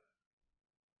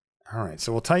 All right,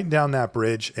 so we'll tighten down that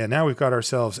bridge, and now we've got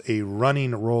ourselves a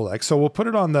running Rolex. So we'll put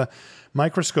it on the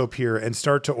microscope here and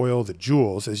start to oil the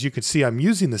jewels. As you can see, I'm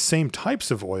using the same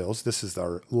types of oils. This is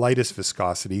our lightest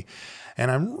viscosity, and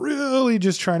I'm really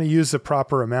just trying to use the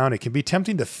proper amount. It can be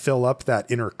tempting to fill up that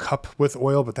inner cup with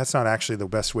oil, but that's not actually the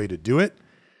best way to do it.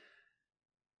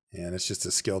 And it's just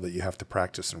a skill that you have to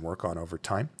practice and work on over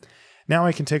time. Now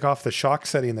I can take off the shock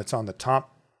setting that's on the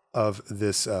top of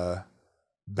this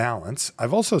balance.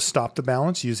 I've also stopped the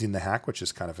balance using the hack, which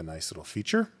is kind of a nice little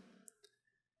feature.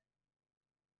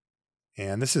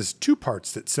 And this is two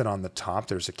parts that sit on the top.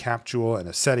 There's a cap jewel and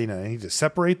a setting, and I need to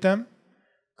separate them,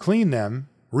 clean them,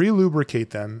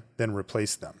 re-lubricate them, then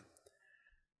replace them.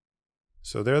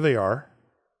 So there they are,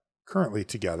 currently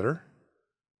together.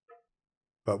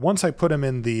 But once I put them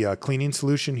in the cleaning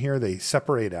solution here, they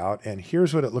separate out, and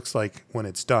here's what it looks like when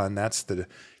it's done. That's the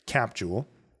cap jewel.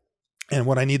 And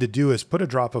what I need to do is put a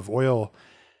drop of oil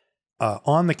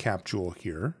on the cap jewel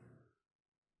here.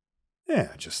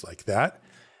 Yeah, just like that.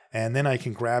 And then I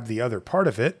can grab the other part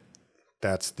of it,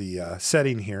 that's the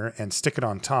setting here, and stick it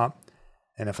on top.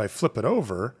 And if I flip it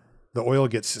over, the oil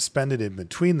gets suspended in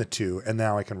between the two, and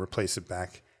now I can replace it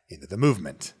back into the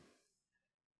movement.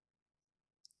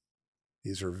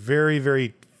 These are very,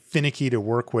 very finicky to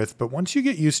work with, but once you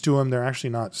get used to them, they're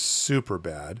actually not super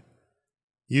bad.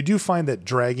 You do find that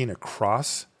dragging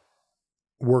across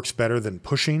works better than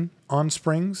pushing on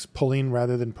springs, pulling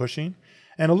rather than pushing,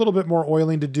 and a little bit more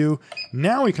oiling to do.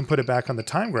 Now we can put it back on the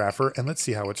time grapher and let's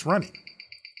see how it's running.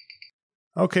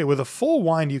 Okay, with a full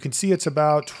wind, you can see it's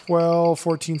about 12,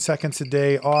 14 seconds a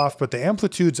day off, but the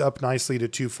amplitude's up nicely to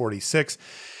 246.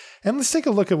 And let's take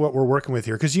a look at what we're working with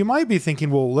here, because you might be thinking,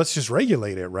 well, let's just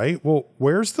regulate it, right? Well,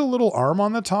 where's the little arm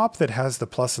on the top that has the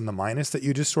plus and the minus that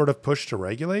you just sort of push to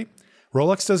regulate?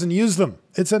 Rolex doesn't use them.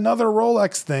 It's another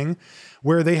Rolex thing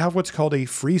where they have what's called a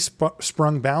free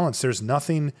sprung balance. There's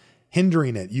nothing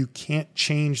hindering it. You can't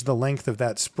change the length of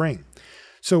that spring.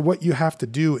 So what you have to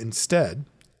do instead,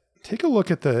 take a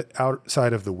look at the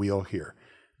outside of the wheel here.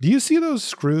 Do you see those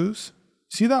screws?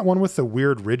 See that one with the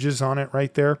weird ridges on it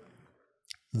right there?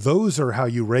 Those are how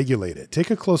you regulate it. Take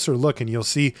a closer look and you'll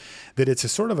see that it's a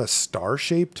sort of a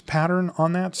star-shaped pattern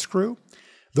on that screw.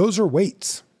 Those are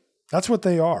weights. That's what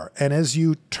they are. And as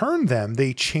you turn them,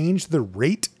 they change the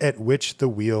rate at which the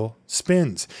wheel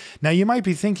spins. Now you might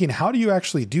be thinking, how do you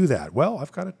actually do that? Well,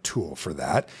 I've got a tool for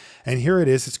that. And here it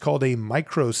is. It's called a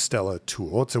microstella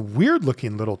tool. It's a weird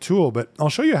looking little tool, but I'll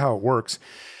show you how it works.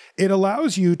 It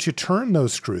allows you to turn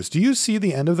those screws. Do you see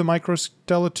the end of the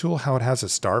microstella tool, how it has a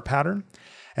star pattern?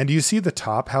 And do you see the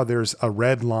top, how there's a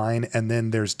red line and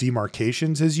then there's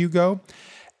demarcations as you go?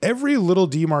 Every little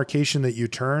demarcation that you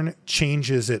turn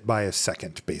changes it by a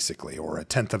second, basically, or a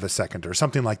tenth of a second or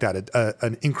something like that,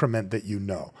 an increment that you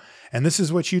know. And this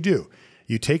is what you do.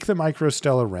 You take the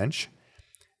microstella wrench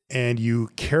and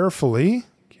you be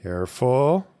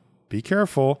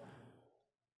careful.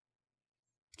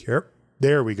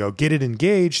 There we go. Get it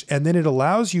engaged. And then it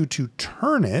allows you to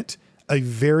turn it a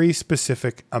very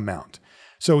specific amount.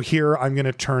 So here I'm going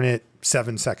to turn it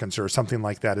 7 seconds or something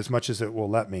like that, as much as it will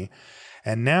let me.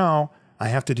 And now I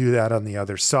have to do that on the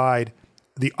other side,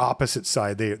 the opposite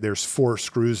side. There's 4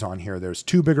 screws on here. There's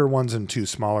 2 bigger ones and 2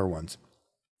 smaller ones.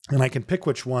 And I can pick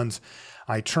which ones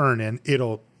I turn and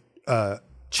it'll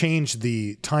change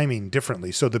the timing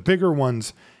differently. So the bigger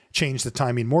ones change the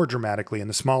timing more dramatically and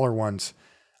the smaller ones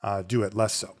do it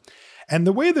less so. And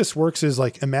the way this works is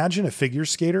like, imagine a figure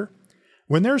skater.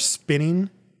 When they're spinning,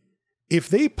 if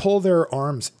they pull their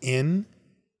arms in,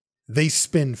 they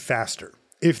spin faster.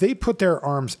 If they put their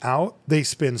arms out, they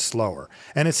spin slower.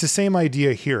 And it's the same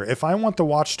idea here. If I want the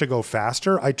watch to go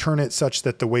faster, I turn it such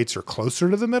that the weights are closer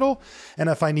to the middle. And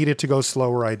if I need it to go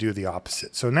slower, I do the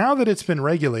opposite. So now that it's been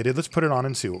regulated, let's put it on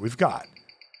and see what we've got.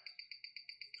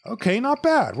 Okay, not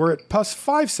bad. We're at plus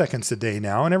 5 seconds a day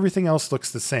now, and everything else looks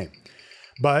the same.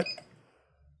 But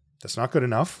that's not good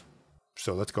enough.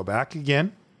 So let's go back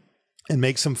again and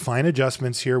make some fine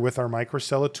adjustments here with our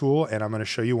microstella tool. And I'm going to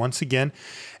show you once again.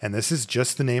 And this is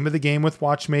just the name of the game with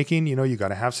watchmaking. You know, you got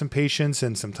to have some patience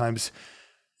and sometimes,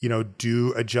 you know,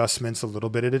 do adjustments a little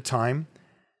bit at a time.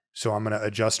 So I'm going to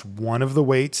adjust one of the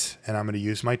weights and I'm going to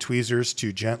use my tweezers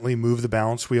to gently move the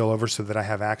balance wheel over so that I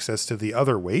have access to the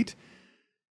other weight.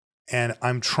 And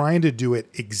I'm trying to do it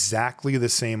exactly the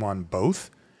same on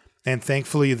both. And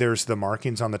thankfully there's the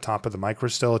markings on the top of the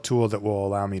microstella tool that will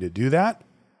allow me to do that.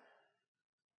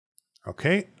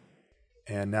 Okay,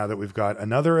 and now that we've got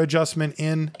another adjustment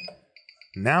in,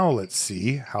 now let's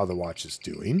see how the watch is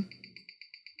doing.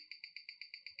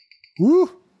 Woo!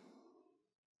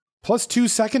 Plus 2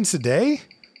 seconds a day?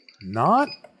 Not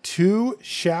too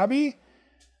shabby,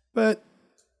 but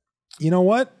you know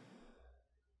what?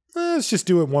 Let's just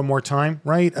do it one more time,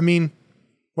 right? I mean,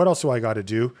 what else do I got to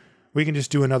do? We can just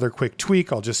do another quick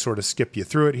tweak. I'll just sort of skip you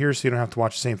through it here so you don't have to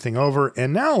watch the same thing over.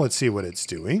 And now let's see what it's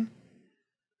doing.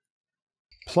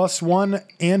 Plus 1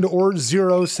 and or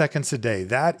 0 seconds a day.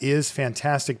 That is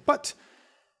fantastic, but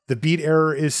the beat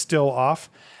error is still off.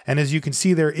 And as you can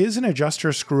see, there is an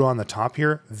adjuster screw on the top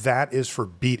here. That is for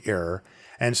beat error.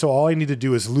 And so all I need to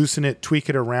do is loosen it, tweak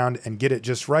it around, and get it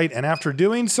just right. And after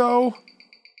doing so,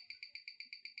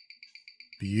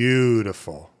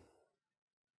 beautiful.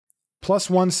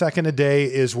 Plus 1 second a day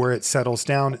is where it settles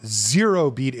down. 0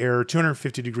 beat error,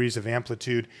 250 degrees of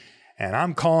amplitude. And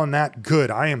I'm calling that good.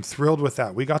 I am thrilled with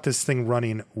that. We got this thing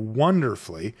running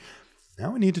wonderfully.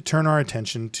 Now we need to turn our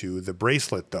attention to the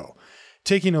bracelet though.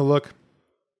 Taking a look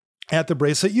at the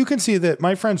bracelet, you can see that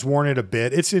my friend's worn it a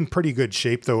bit. It's in pretty good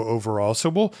shape though overall. So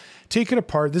we'll take it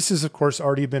apart. This is of course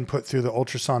already been put through the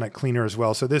ultrasonic cleaner as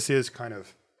well. So this is kind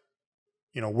of,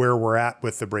 you know, where we're at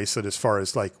with the bracelet as far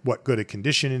as like what good a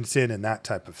condition it's in and that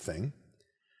type of thing.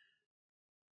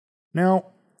 Now,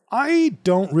 I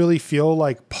don't really feel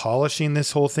like polishing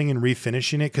this whole thing and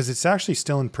refinishing it because it's actually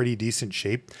still in pretty decent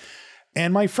shape.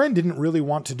 And my friend didn't really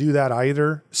want to do that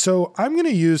either. So I'm going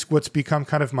to use what's become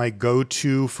kind of my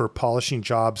go-to for polishing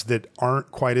jobs that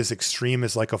aren't quite as extreme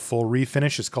as like a full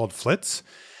refinish. It's called Flitz.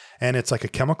 And it's like a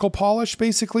chemical polish,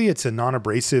 basically. It's a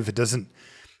non-abrasive. It doesn't,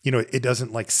 you know, it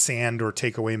doesn't like sand or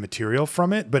take away material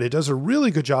from it, but it does a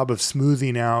really good job of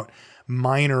smoothing out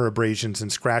minor abrasions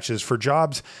and scratches for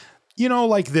jobs, you know,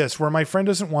 like this, where my friend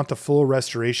doesn't want the full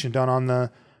restoration done on the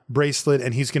bracelet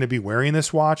and he's going to be wearing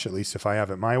this watch, at least if I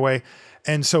have it my way.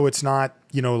 And so it's not,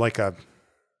 you know,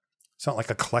 it's not like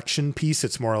a collection piece.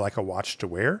 It's more like a watch to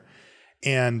wear.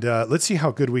 And let's see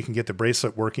how good we can get the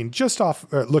bracelet working just off,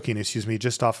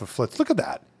 just off of Flitz. Look at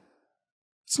that.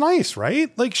 It's nice,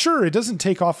 right? Like, sure, it doesn't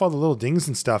take off all the little dings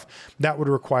and stuff. That would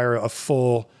require a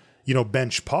full, you know,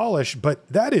 bench polish, but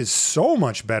that is so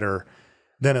much better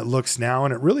than it looks now.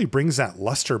 And it really brings that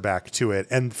luster back to it.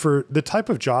 And for the type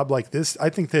of job like this, I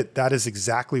think that that is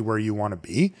exactly where you want to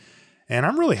be. And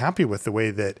I'm really happy with the way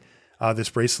that this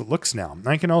bracelet looks now.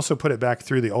 I can also put it back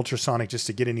through the ultrasonic just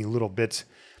to get any little bits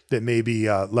that may be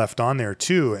left on there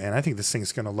too. And I think this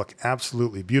thing's going to look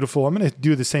absolutely beautiful. I'm going to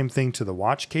do the same thing to the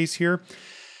watch case here.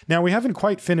 Now, we haven't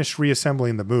quite finished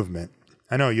reassembling the movement.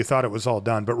 I know you thought it was all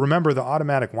done, but remember the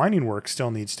automatic winding work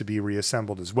still needs to be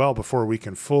reassembled as well before we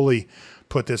can fully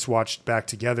put this watch back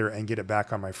together and get it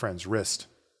back on my friend's wrist.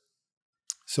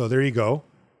 So there you go.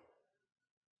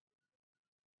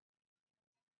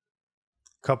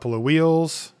 Couple of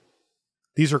wheels.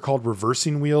 These are called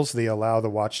reversing wheels. They allow the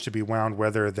watch to be wound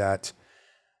whether that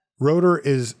rotor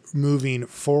is moving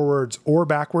forwards or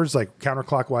backwards, like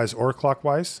counterclockwise or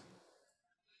clockwise.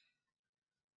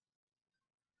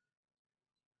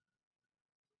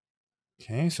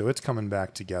 Okay, so it's coming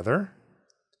back together.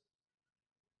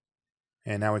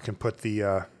 And now we can put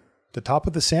the top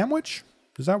of the sandwich.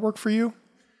 Does that work for you?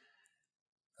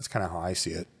 That's kind of how I see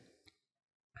it.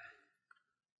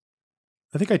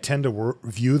 I think I tend to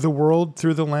view the world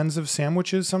through the lens of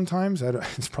sandwiches sometimes.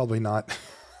 It's probably not,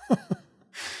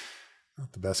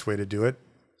 not the best way to do it.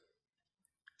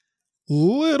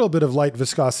 Little bit of light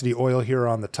viscosity oil here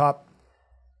on the top.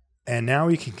 And now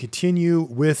we can continue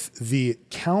with the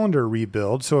calendar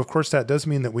rebuild. So of course that does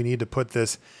mean that we need to put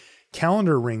this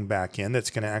calendar ring back in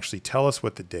that's going to actually tell us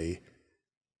what the day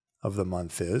of the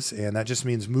month is. And that just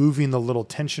means moving the little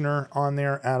tensioner on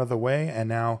there out of the way. And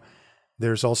now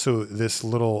there's also this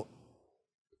little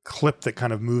clip that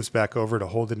kind of moves back over to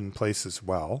hold it in place as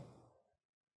well.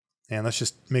 And let's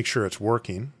just make sure it's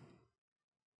working.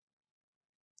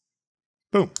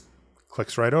 Boom,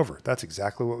 clicks right over. That's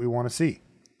exactly what we want to see.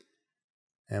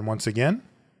 And once again,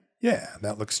 yeah,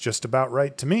 that looks just about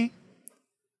right to me.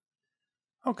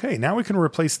 Okay, now we can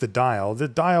replace the dial. The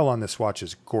dial on this watch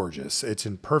is gorgeous. It's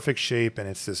in perfect shape and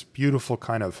it's this beautiful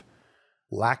kind of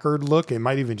lacquered look. It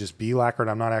might even just be lacquered.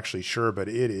 I'm not actually sure, but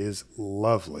it is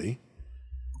lovely.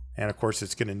 And of course,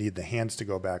 it's going to need the hands to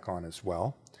go back on as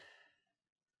well.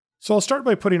 So I'll start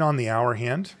by putting on the hour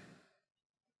hand.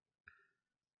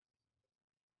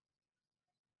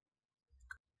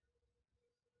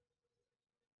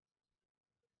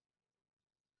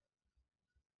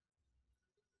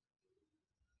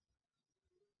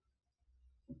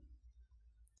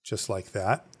 Just like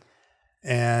that.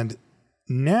 And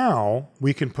now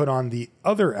we can put on the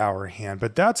other hour hand,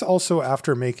 but that's also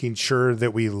after making sure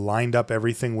that we lined up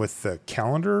everything with the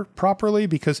calendar properly.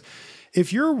 Because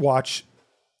if your watch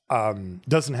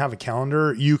doesn't have a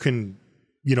calendar, you can,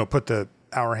 put the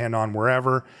hour hand on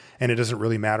wherever, and it doesn't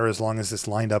really matter as long as it's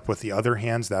lined up with the other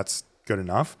hands. That's good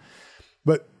enough.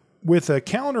 But with a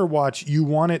calendar watch, you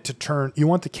want it to turn. You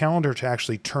want the calendar to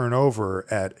actually turn over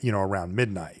at around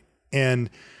midnight, and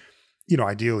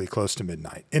ideally close to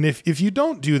midnight. And if you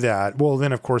don't do that, well,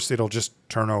 then of course it'll just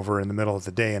turn over in the middle of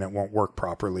the day and it won't work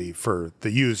properly for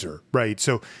the user, right?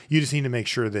 So you just need to make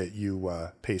sure that you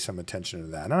pay some attention to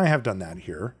that. And I have done that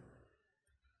here.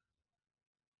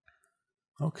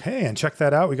 Okay, and check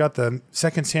that out. We got the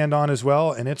seconds hand on as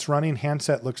well, and it's running.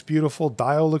 Handset looks beautiful.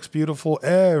 Dial looks beautiful.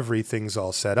 Everything's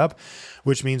all set up,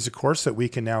 which means, of course, that we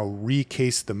can now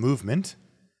recase the movement.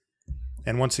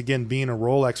 And once again, being a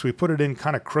Rolex, we put it in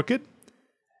kind of crooked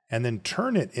and then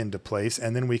turn it into place,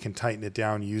 and then we can tighten it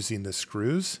down using the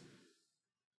screws,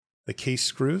 the case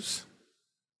screws.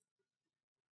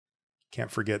 Can't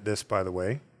forget this, by the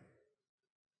way.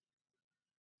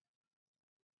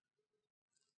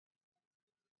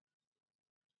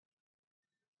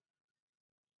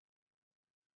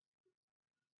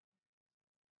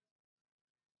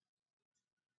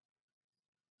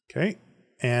 Okay,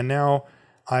 and now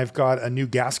I've got a new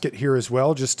gasket here as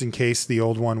well, just in case the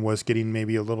old one was getting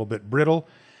maybe a little bit brittle.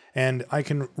 And I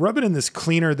can rub it in this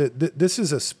cleaner. This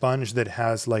is a sponge that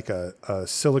has like a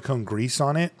silicone grease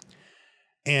on it.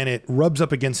 And it rubs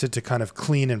up against it to kind of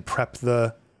clean and prep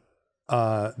the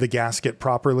gasket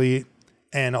properly.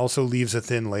 And also leaves a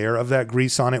thin layer of that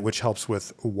grease on it, which helps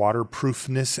with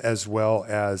waterproofness as well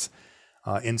as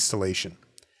installation.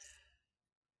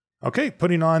 Okay,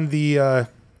 putting on the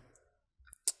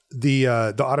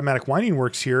automatic winding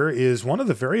works here is one of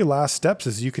the very last steps.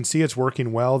 As you can see, it's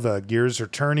working well. The gears are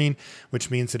turning, which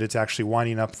means that it's actually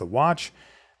winding up the watch.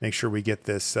 Make sure we get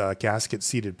this gasket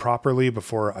seated properly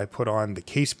before I put on the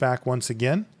case back once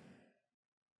again.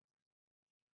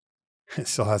 It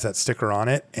still has that sticker on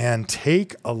it. And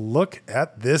take a look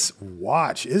at this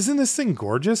watch. Isn't this thing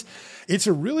gorgeous? It's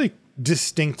a really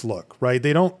distinct look, right?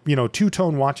 They don't,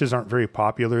 two-tone watches aren't very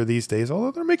popular these days,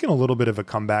 although they're making a little bit of a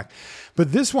comeback.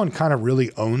 But this one kind of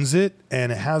really owns it,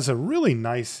 and it has a really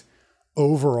nice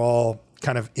overall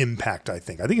kind of impact, I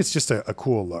think. I think it's just a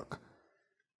cool look.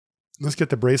 Let's get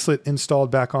the bracelet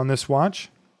installed back on this watch.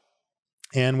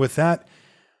 And with that,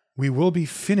 we will be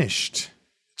finished.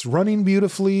 It's running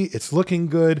beautifully. It's looking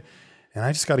good. And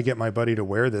I just got to get my buddy to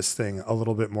wear this thing a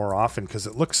little bit more often because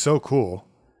it looks so cool.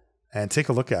 And take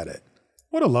a look at it.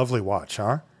 What a lovely watch,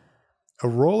 huh? A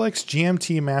Rolex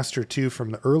GMT Master II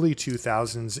from the early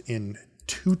 2000s in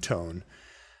two-tone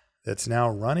that's now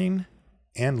running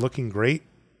and looking great.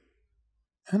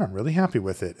 And I'm really happy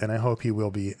with it. And I hope you will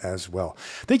be as well.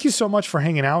 Thank you so much for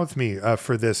hanging out with me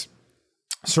for this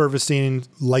servicing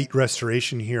light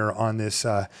restoration here on this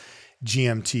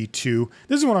GMT2.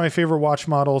 This is one of my favorite watch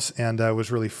models, and it was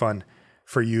really fun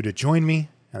for you to join me,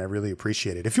 and I really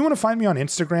appreciate it. If you want to find me on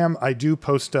Instagram, I do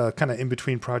post kind of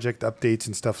in-between project updates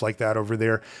and stuff like that over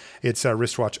there. It's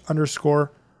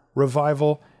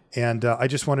wristwatch_revival, and I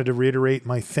just wanted to reiterate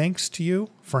my thanks to you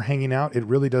for hanging out. It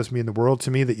really does mean the world to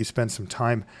me that you spend some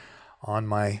time on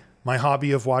my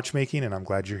hobby of watchmaking, and I'm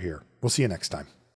glad you're here. We'll see you next time.